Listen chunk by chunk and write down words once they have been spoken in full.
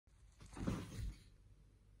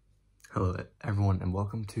Hello everyone and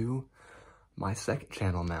welcome to my second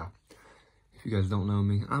channel now. If you guys don't know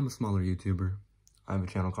me, I'm a smaller YouTuber. I have a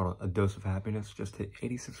channel called A Dose of Happiness, just hit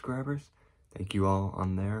 80 subscribers. Thank you all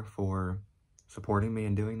on there for supporting me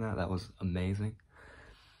and doing that. That was amazing.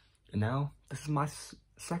 And now, this is my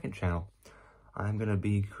second channel. I'm going to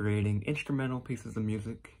be creating instrumental pieces of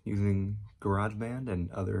music using GarageBand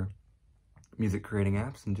and other music creating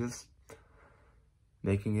apps and just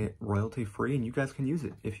making it royalty free, and you guys can use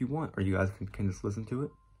it if you want, or you guys can just listen to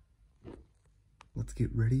it. Let's get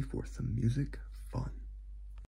ready for some music fun.